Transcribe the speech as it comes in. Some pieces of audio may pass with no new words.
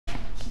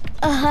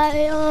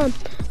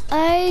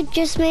I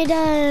just made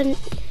a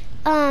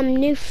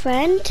new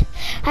friend.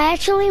 I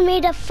actually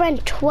made a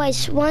friend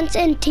twice. Once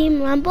in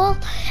Team Rumble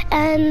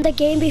and the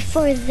game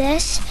before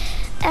this.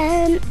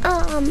 And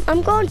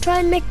I'm going to try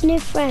and make new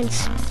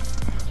friends.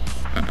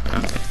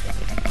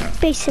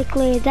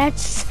 Basically,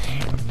 that's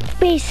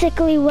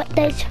basically what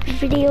this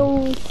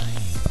video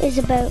is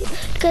about.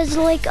 Cause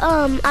like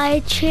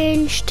I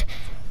changed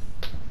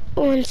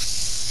 1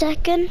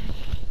 second.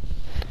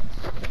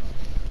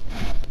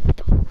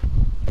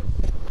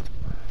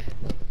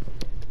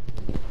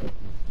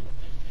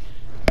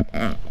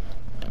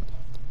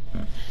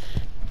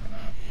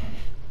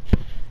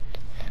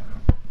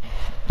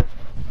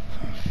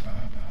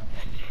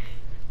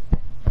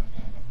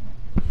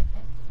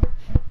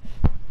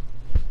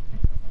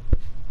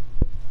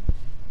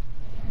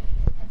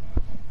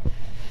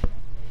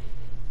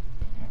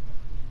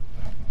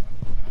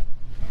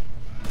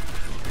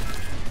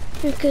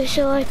 Okay,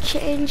 so I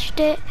changed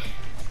it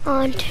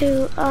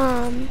onto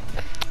that,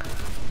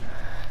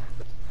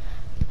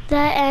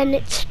 and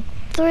it's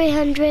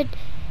 300.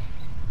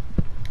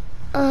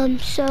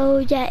 So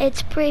yeah,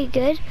 it's pretty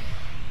good.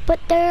 But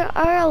there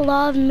are a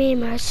lot of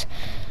memers.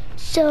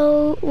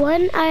 So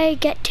when I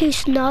get to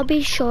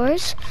Snobby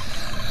Shores,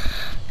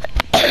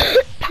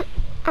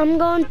 I'm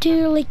going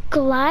to like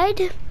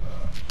glide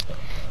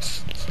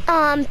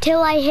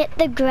till I hit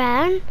the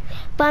ground,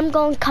 but I'm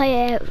going to cut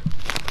it out.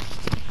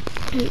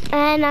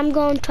 And I'm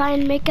going to try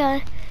and make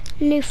a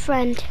new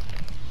friend.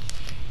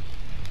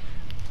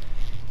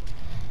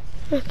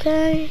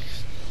 Okay.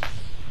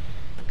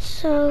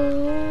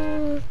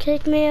 So,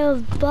 take me out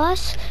of the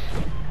bus.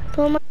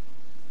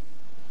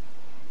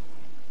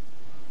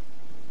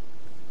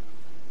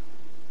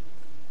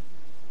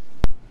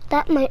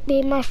 That might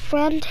be my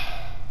friend.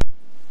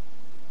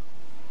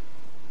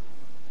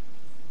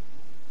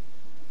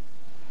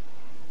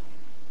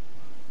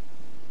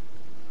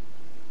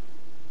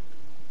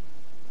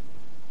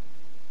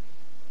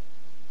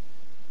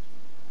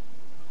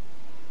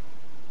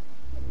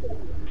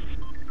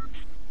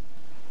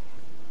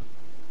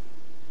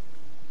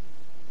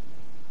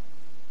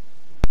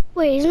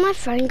 Wait, is my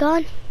friend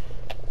gone?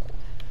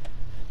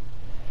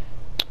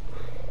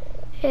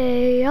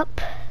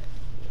 Yup.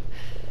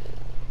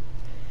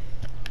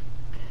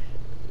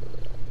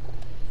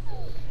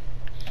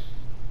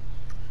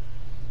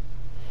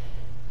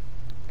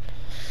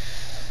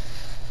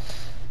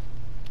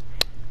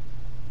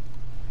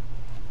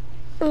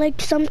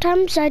 Like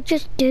sometimes I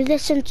just do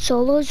this in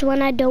solos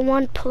when I don't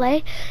want to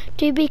play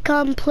to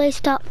become place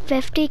top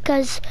 50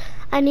 because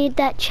I need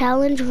that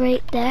challenge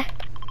right there.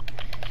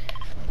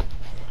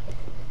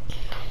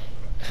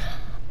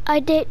 I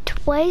did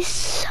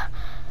twice,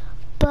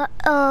 but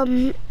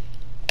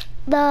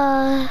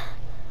the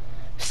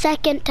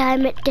second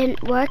time it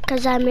didn't work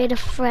because I made a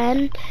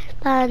friend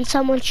and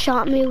someone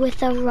shot me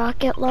with a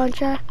rocket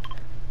launcher.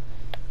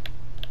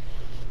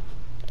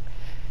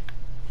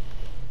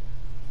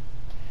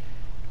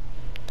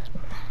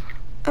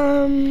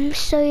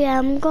 So yeah,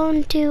 I'm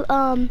going to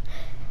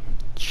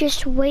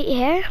just wait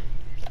here.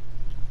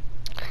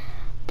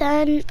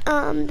 Then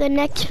the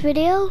next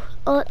video,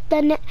 or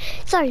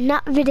sorry,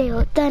 not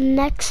video, the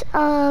next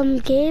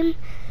game,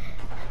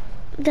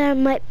 there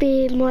might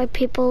be more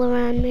people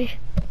around me.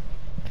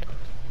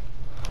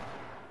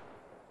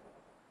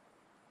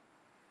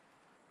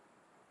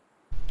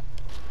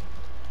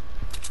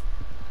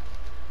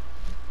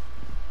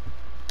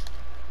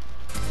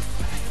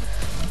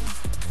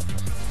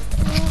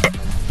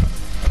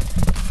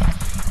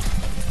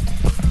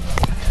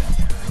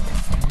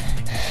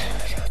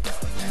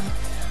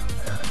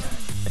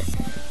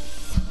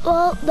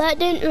 Well, that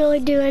didn't really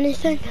do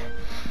anything.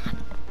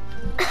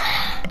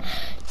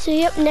 So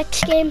yep,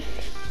 next game.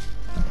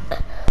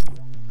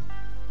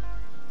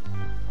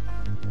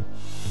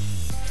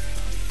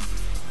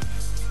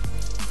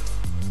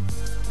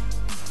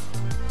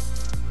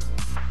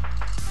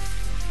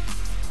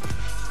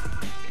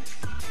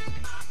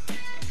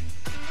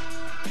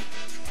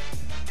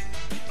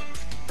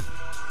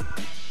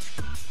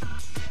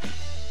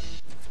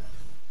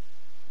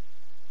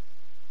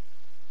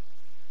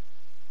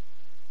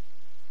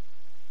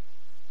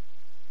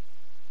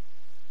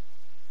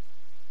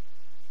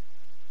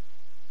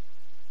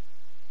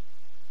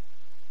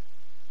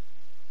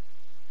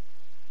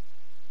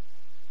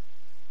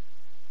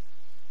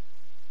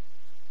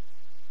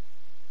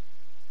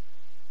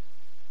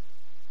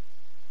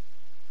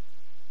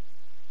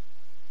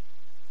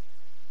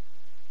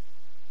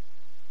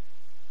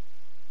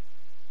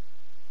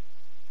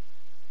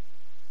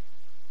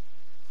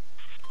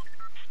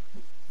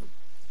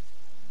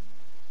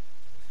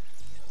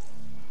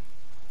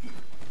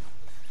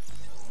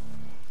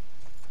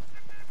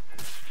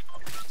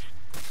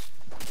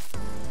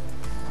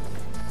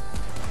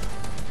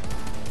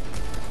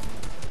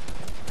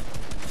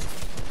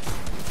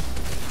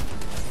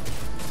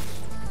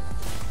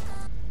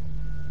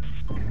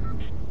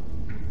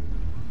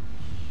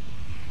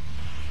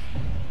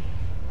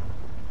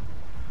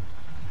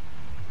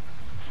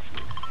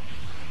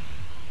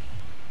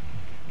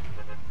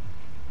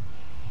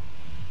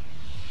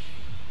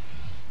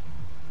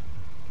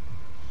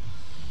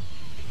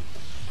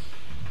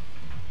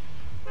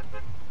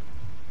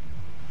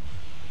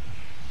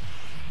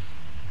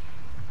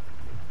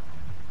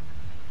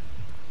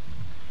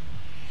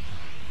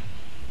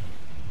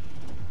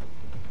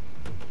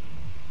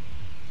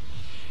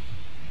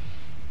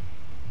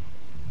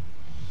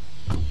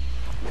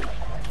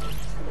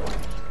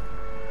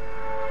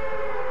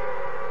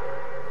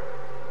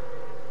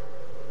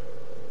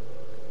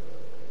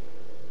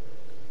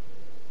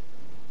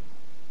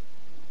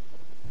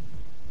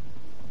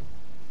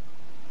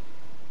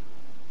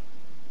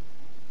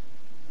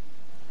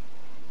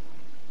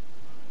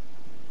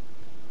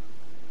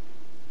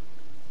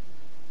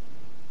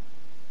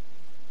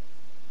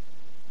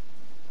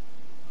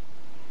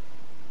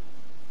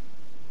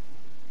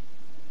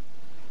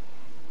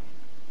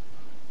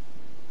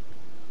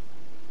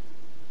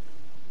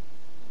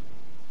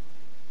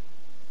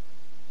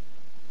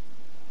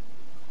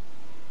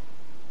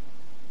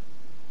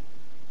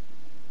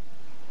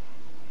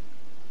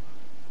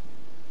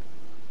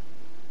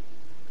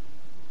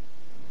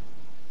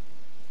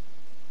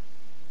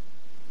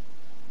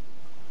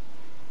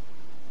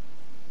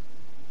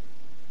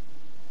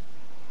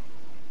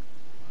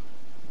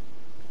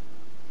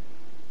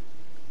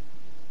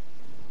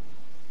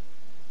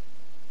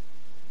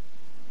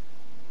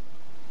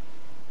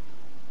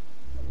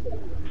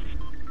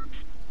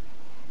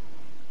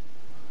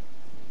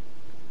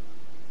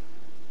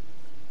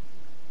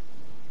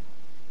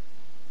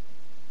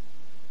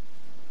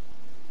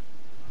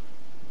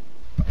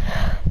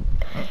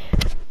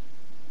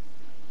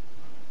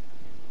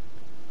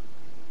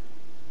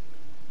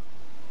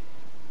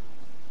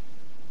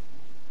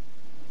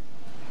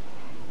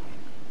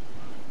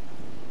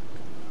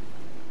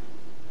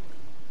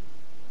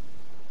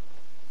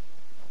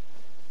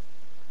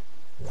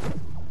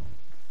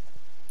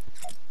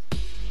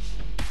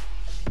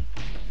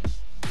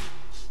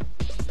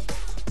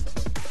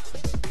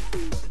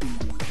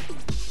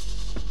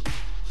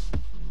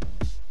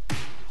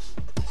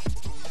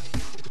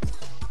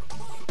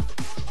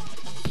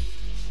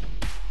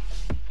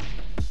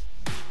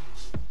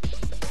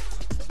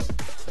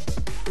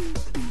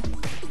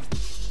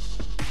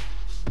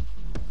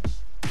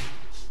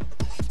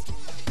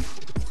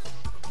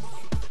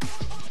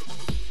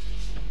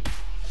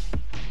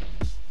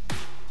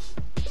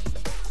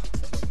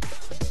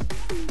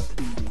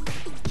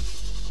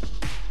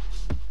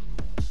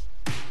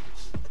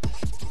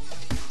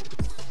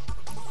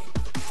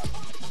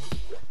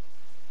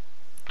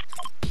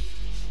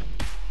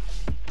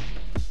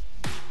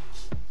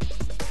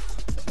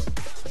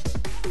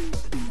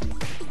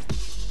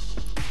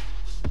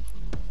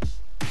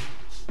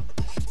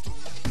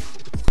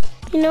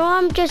 know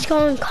I'm just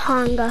going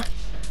conga.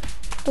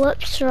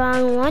 Whoops,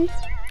 wrong one.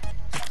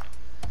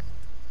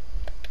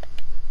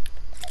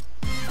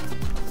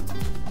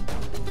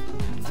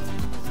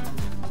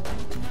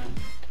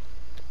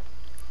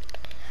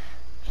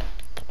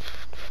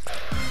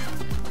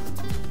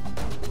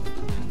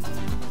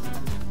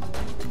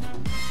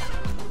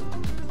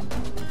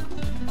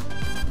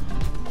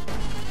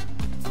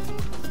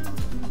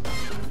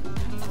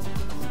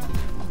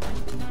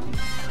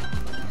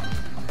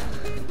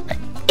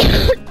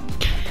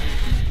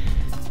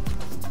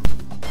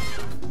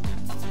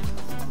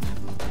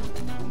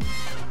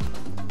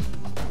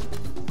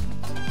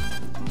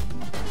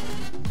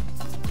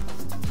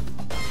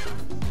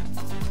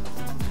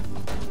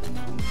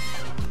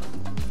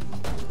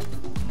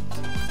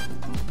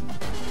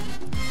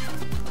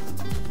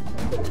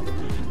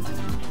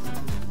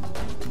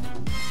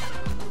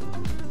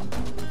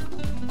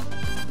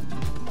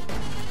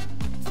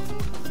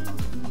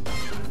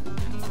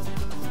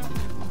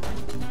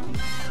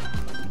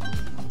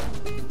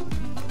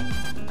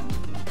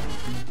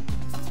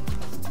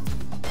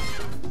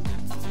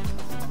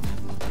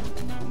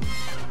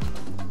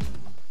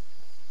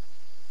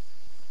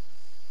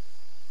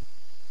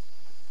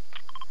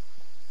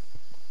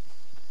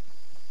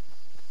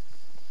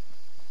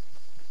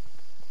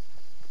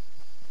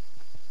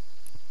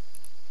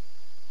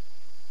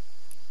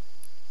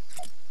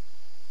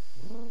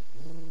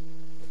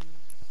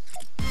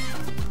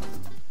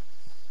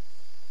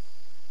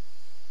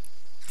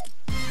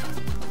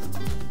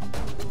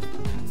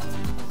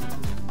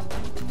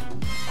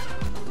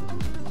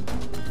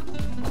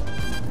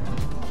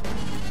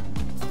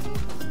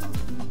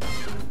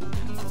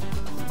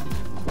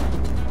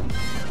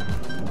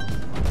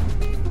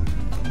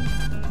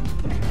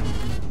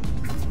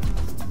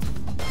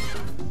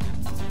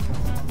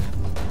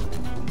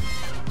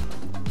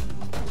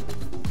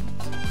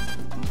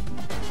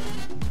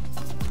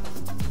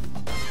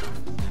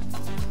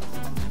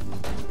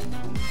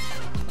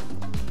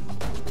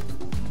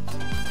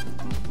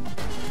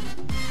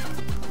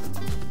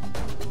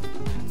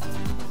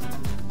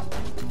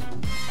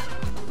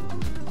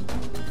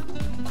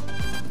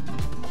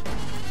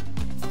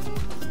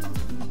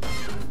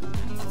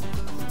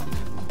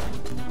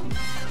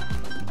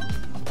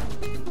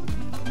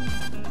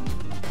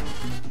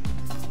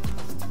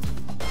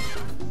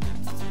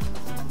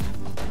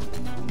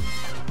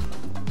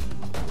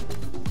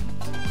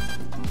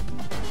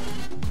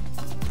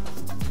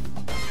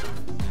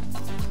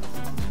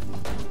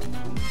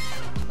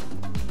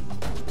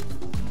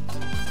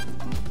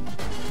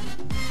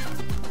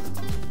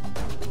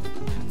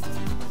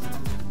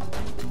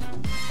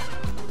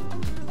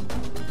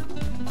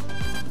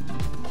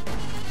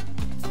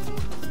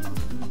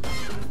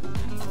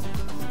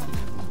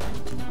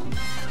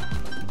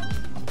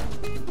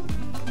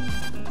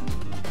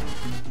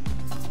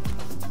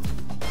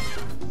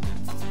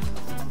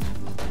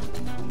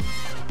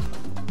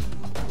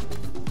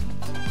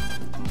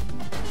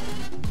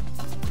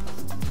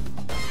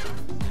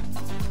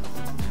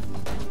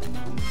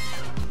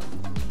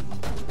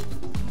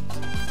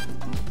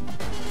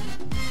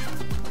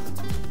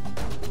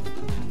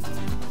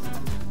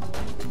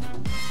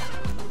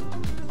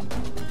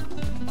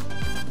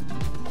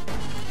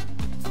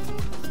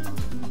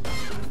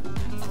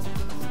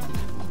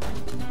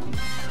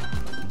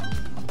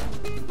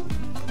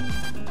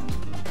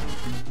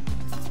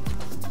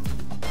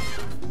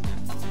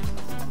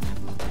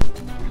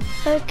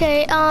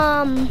 Okay,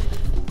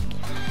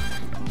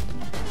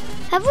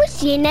 have we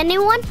seen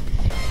anyone?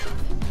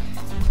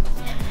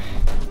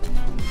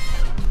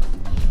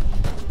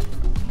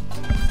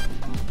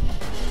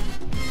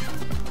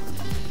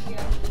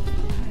 Yeah.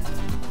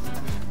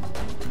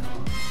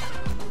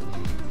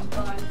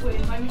 Wait,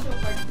 invite me to a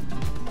party.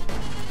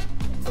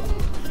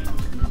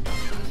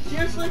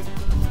 Seriously?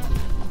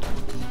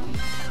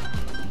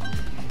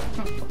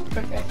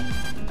 Okay,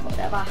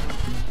 whatever.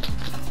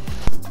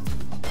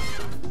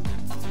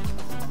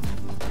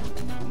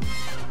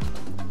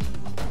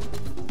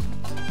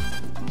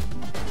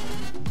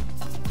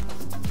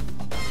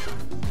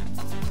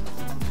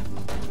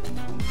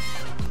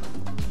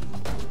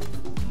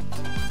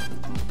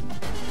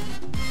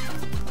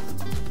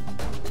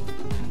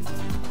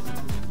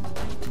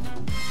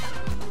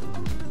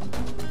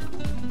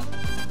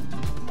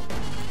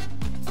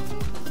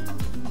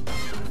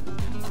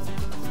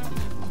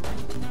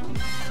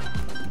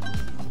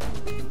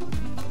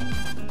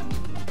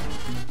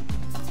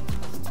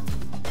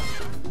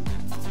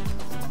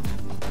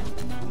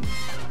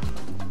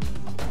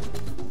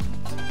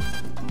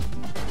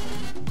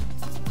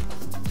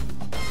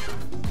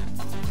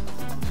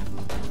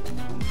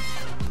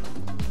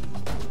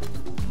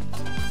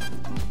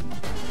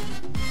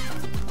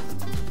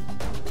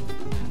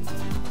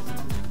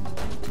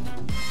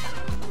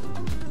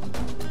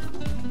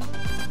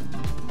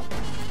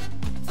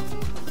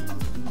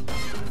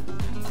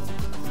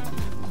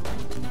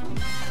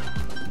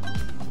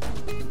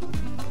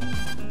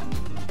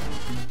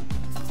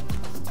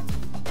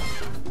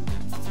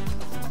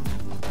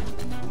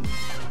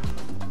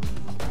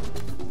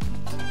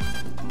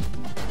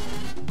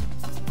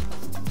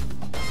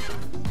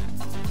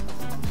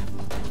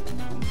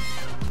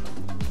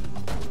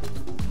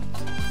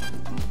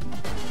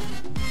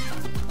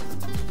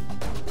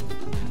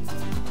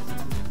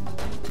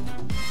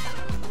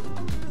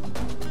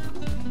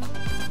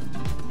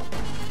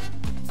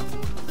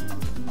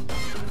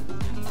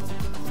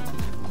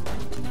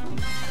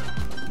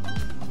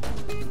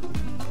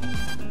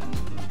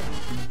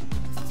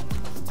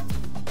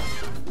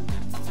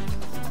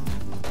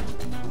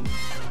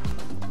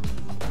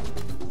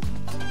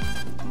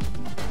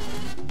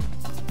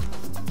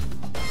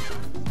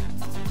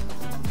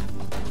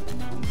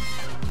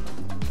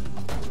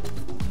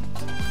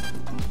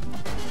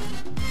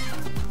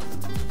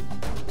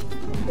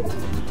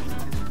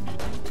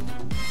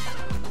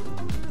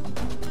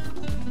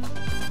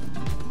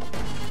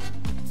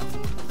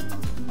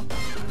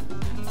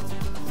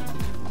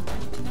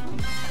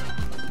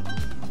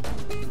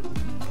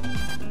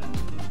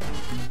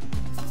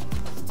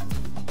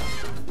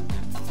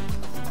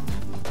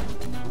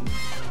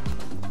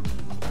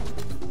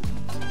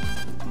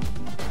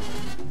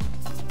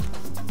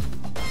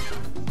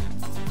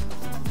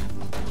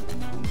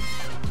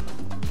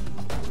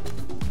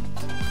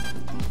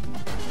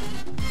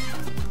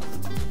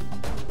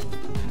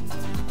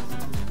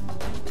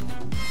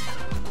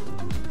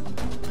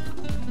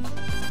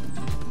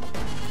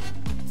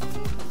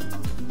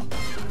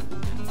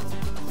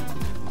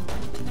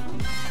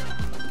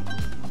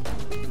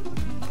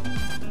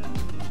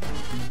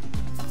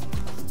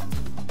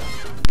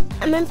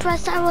 I'm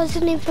impressed I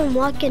wasn't even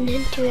walking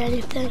into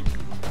anything.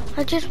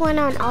 I just went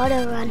on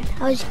auto run.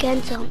 I was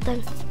getting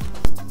something.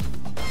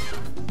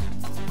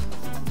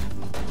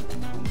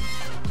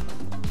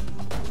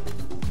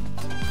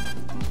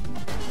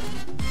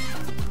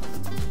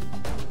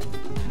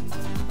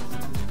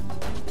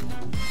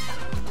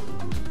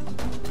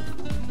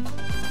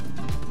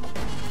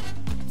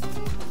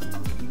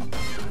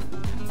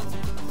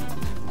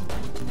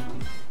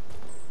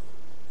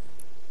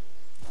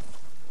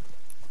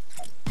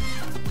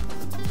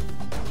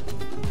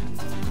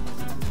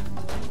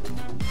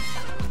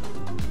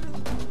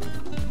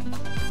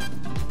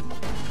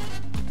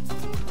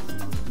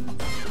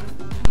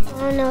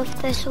 I don't know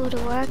if this would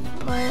work,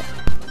 but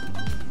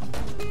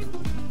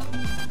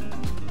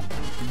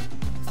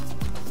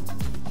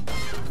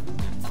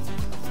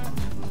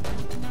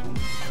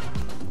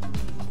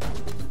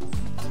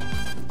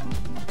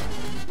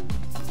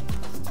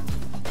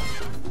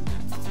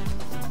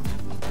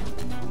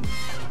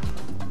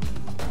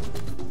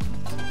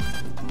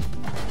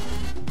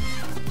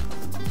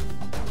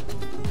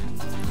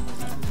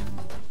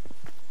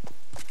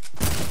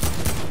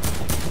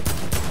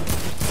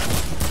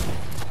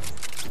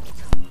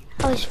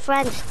I was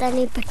friends, then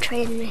he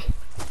betrayed me.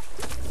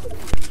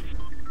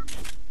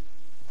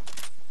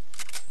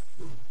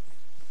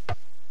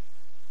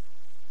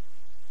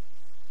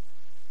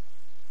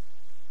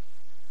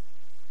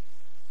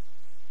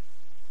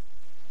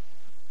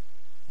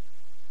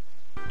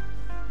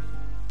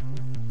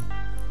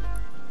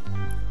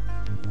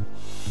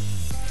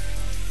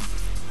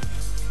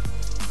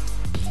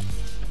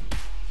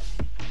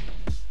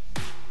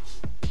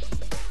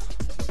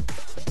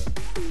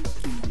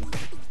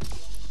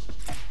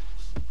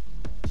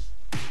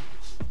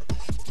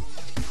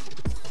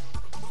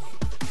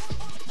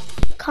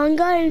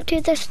 Conga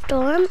into the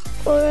storm,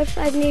 or if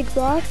I need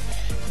water,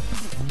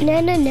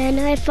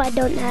 Nana if I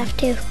don't have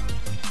to.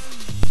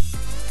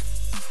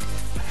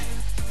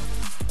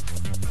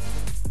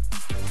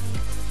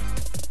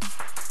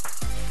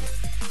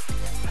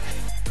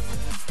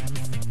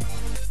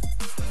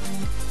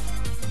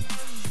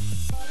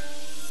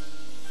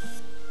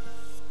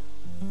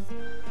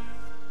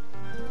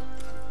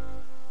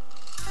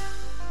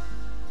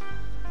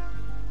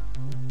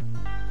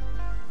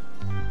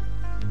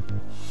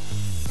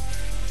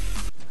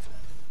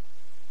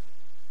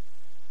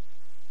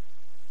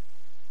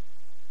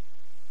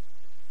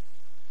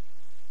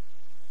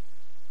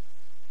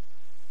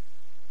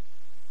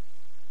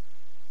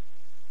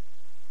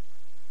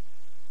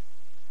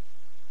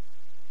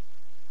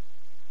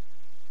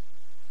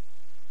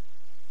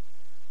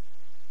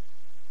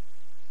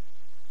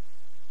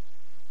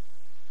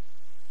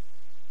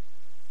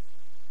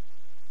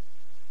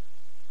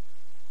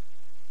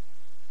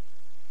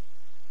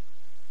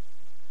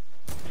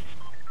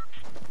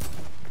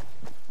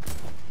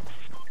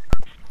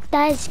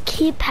 That is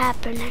keep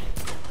happening.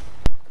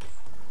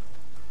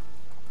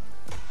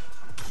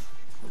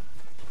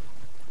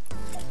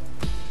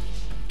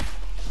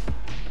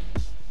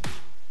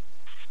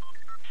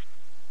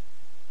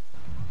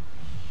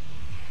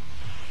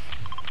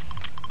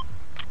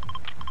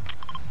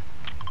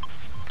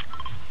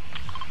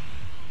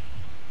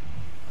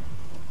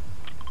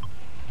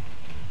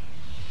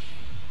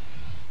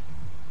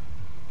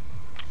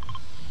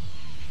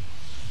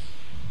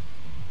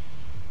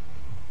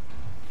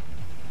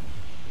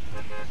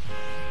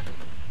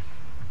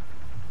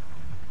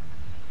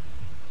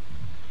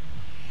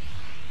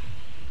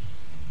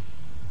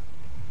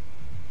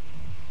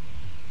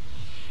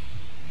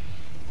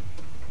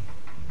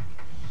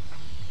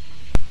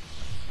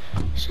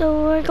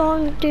 So we're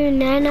going to do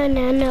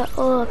Nana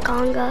or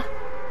Conga.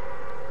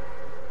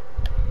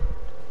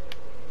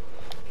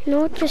 You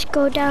know, just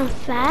go down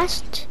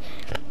fast,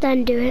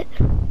 then do it.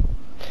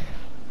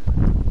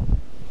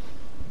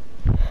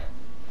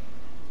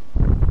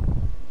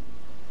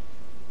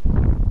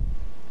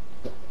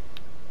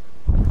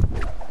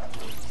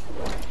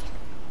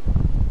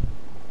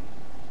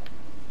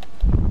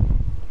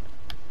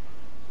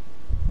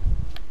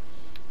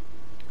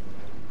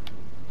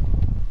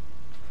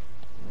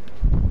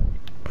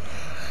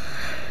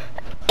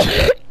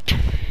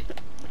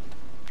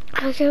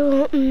 Okay,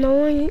 well, no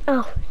one,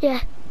 oh,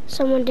 yeah,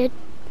 someone did.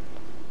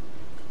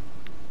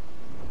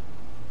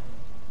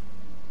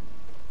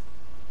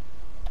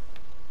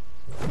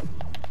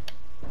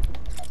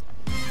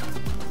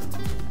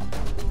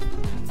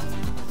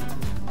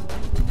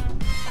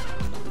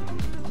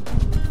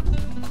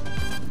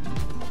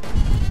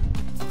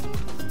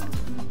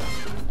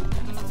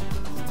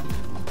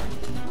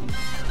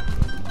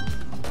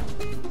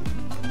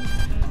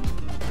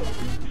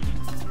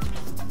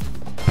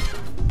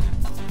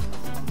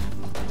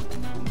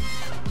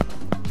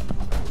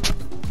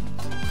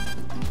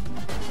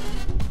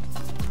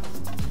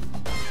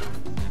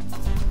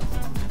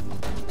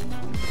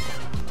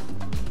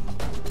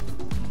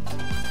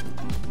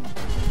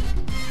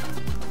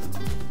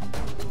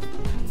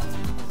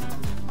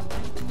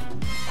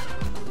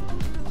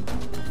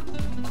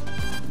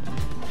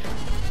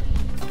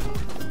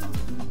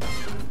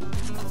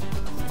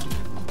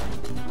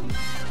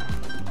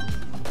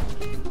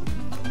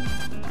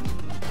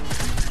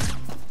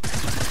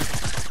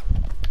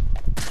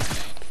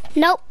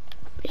 Nope.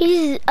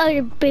 He's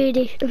a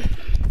baby.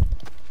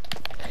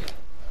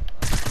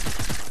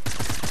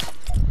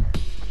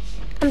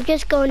 I'm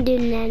just going to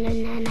do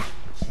nana.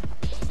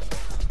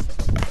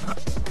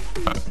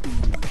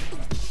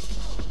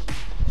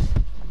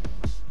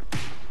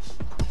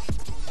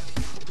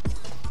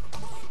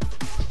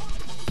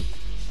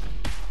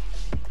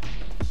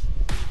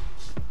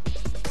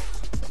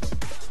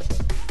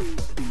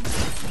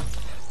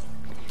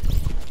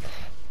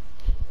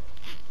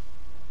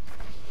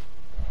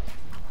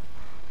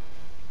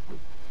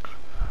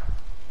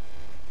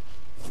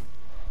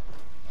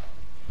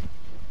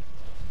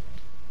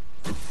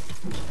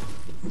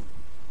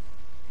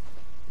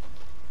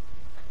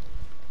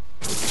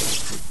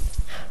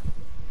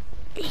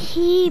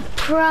 He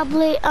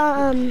probably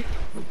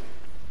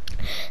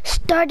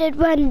started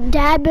when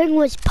dabbing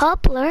was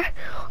popular,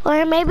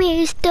 or maybe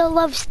he still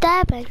loves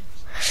dabbing.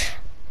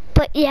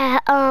 But yeah,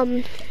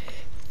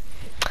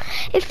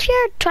 if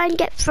you're trying to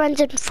get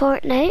friends in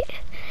Fortnite,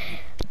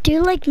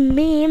 do like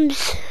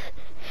memes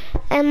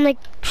and like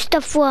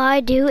stuff what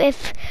I do.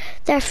 If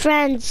they're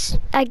friends,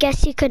 I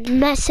guess you could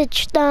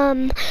message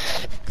them,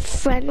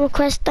 friend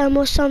request them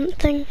or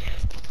something.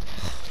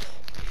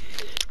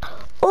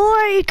 Or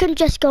you can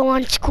just go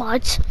on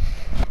squads.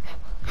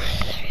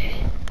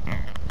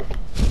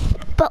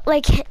 But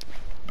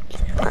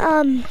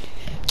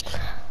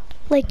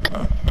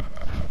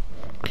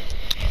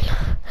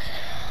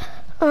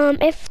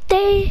if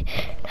they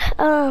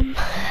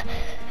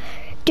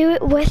do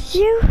it with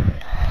you,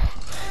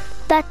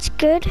 that's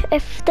good.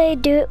 If they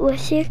do it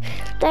with you,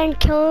 then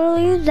kill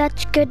you,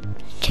 that's good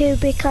too,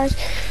 because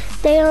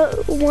they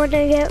don't want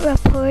to get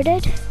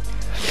reported.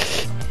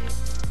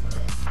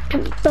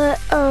 But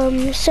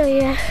so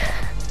yeah.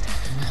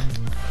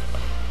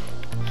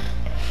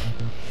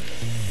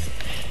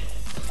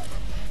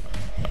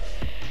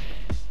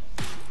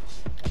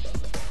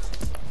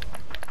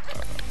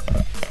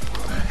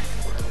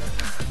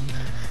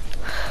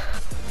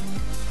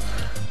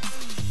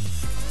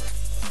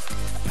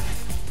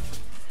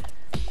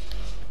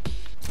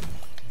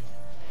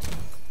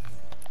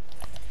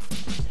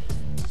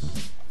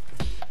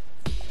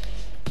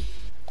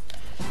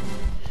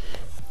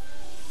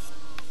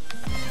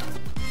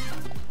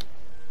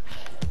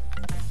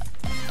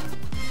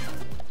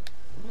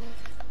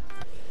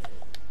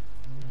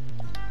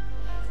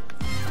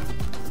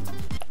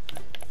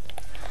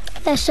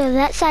 So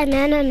that side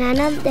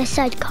nana, this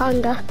side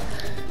conga.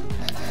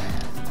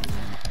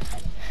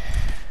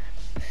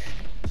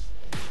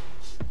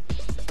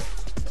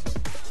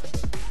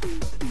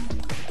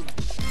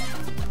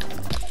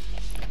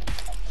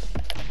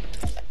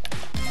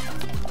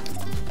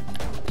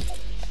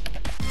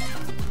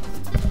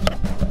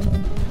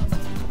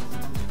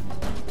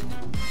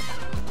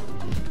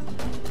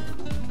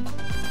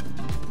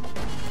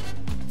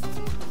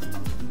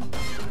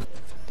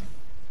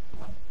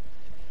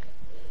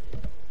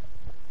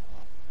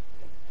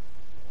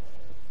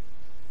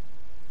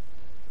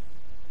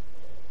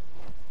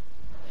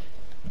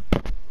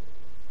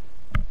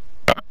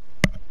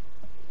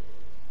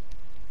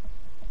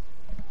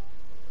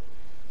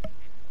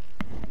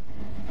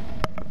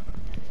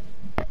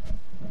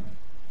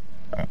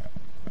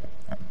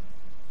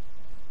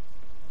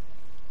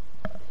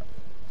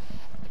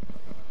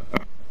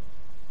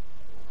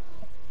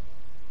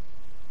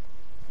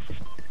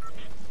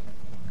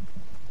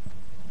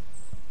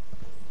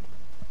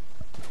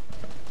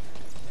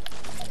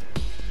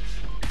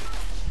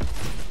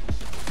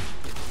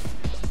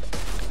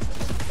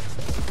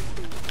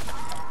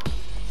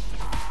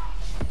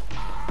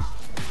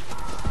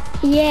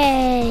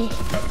 Yay!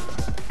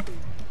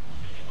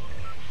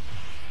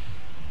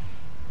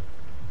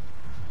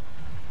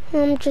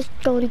 I'm just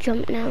going to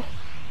jump now.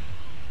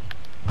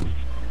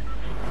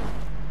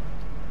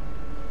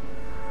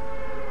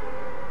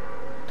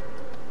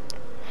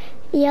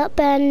 Yep,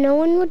 and no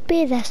one would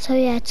be there, so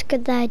yeah, it's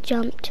good that I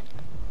jumped.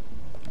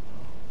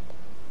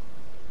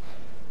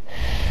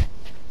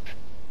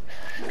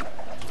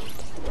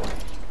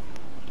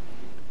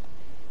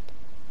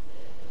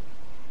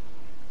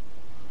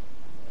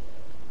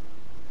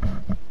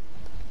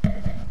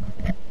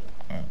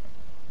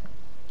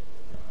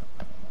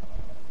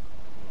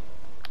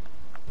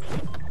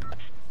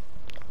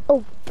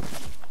 Oh,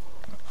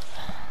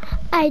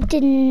 I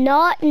did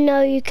not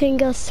know you can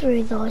go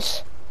through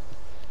those.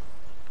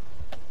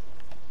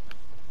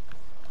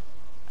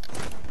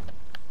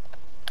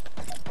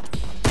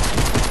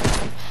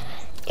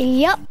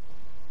 Yep.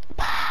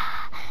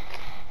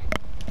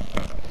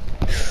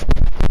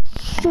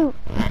 Shoot.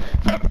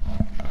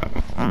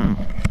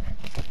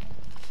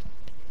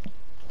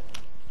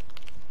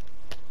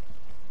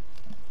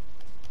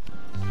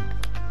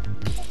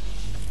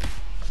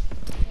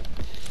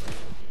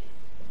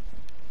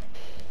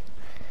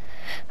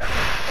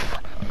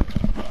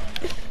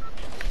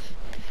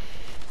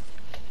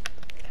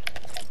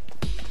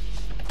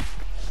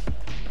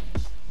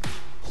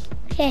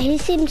 Yeah, he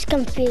seems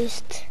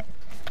confused.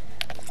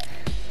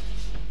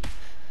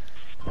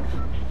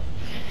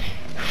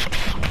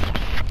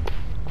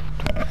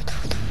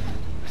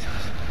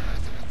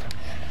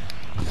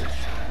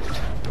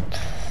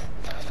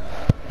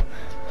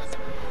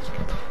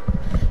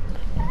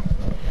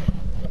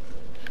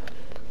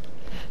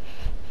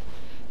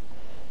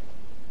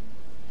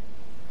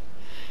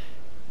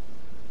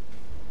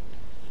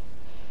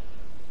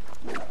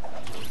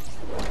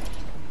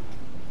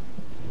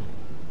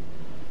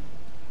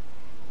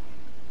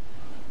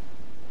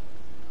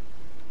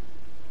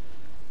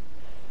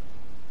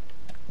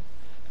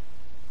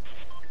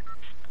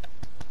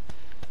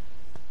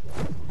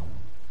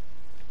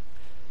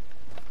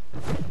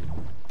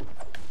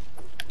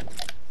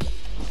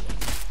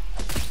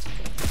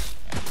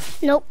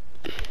 Nope.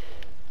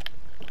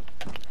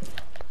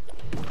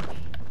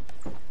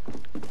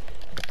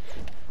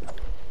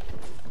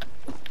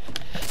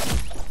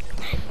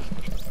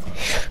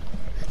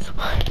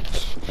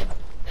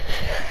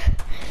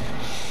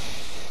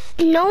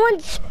 No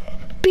one's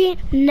being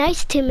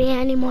nice to me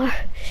anymore.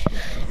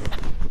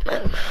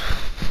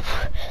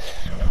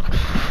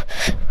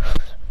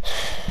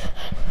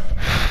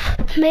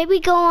 Maybe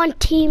go on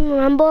Team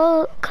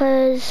Rumble,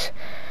 cause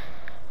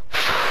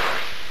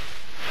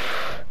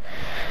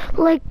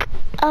like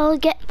I'll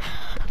get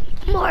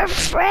more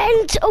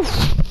friends. Oh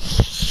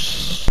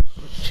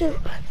shoot.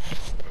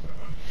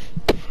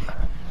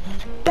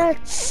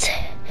 That's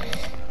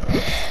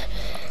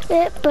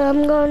it, but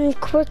I'm going to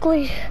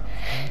quickly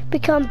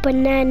become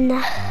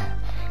banana.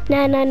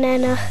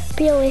 Nana,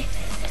 Billy.